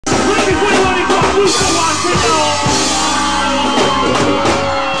Check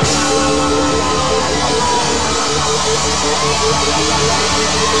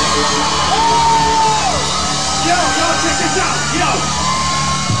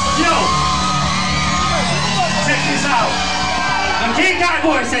this out. The Kekai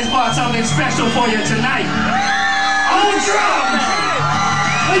Boyz has brought something special for you tonight. On drums,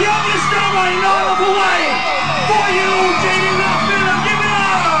 the youngest drummer in all of Hawaii, for you, Jayden Loughmiller. Give it up.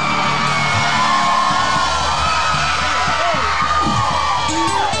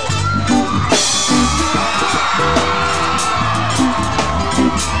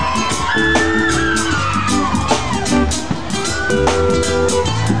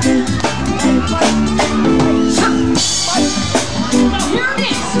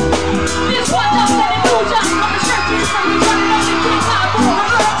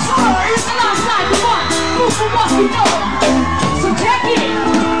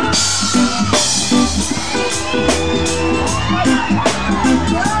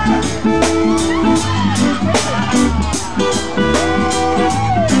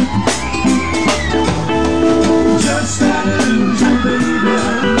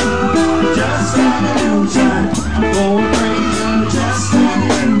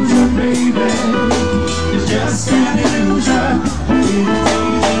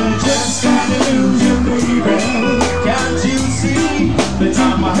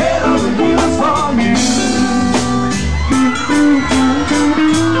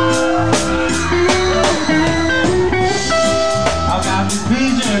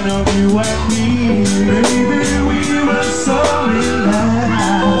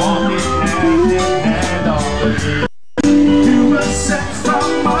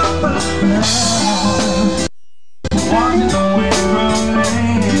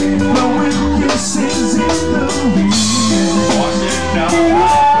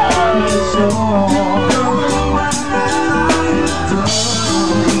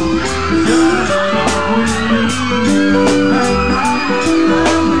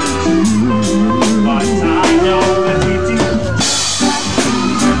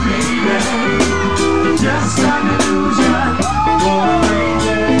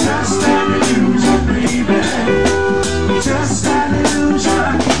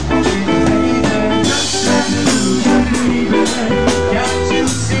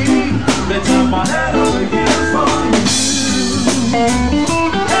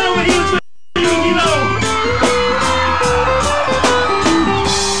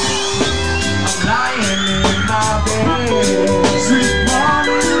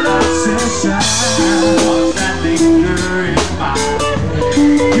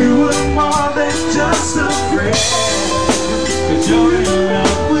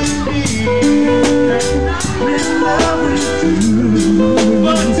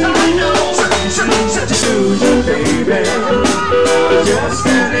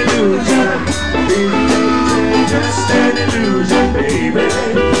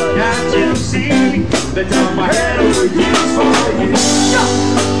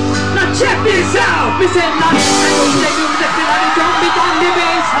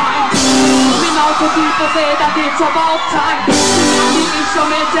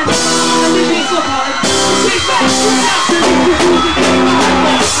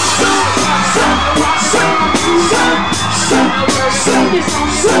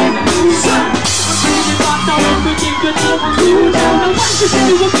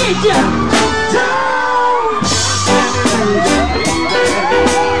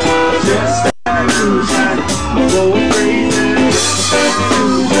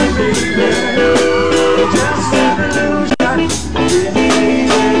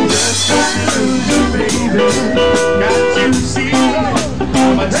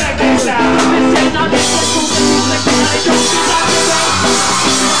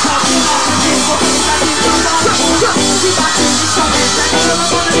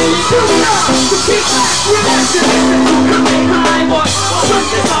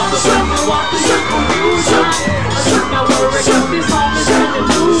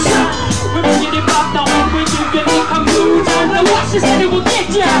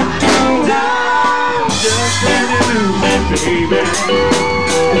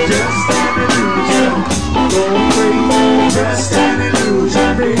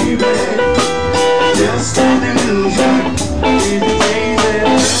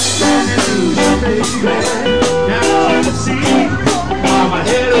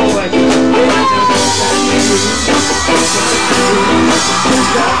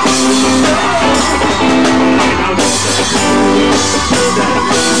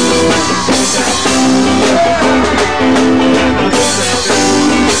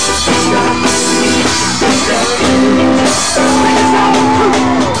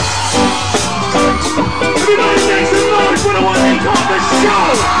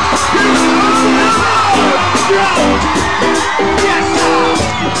 Yes, sir.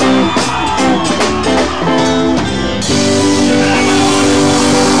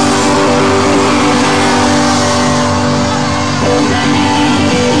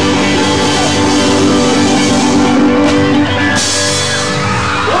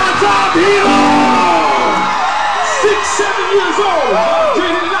 One-time hero! 6, 7 years old.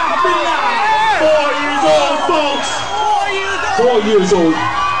 Jayden Loughmiller. 4 years old, folks. 4 years old.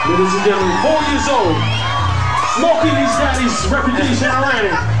 Ladies and gentlemen, 4 years old. Smoking his daddy's reputation around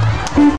it.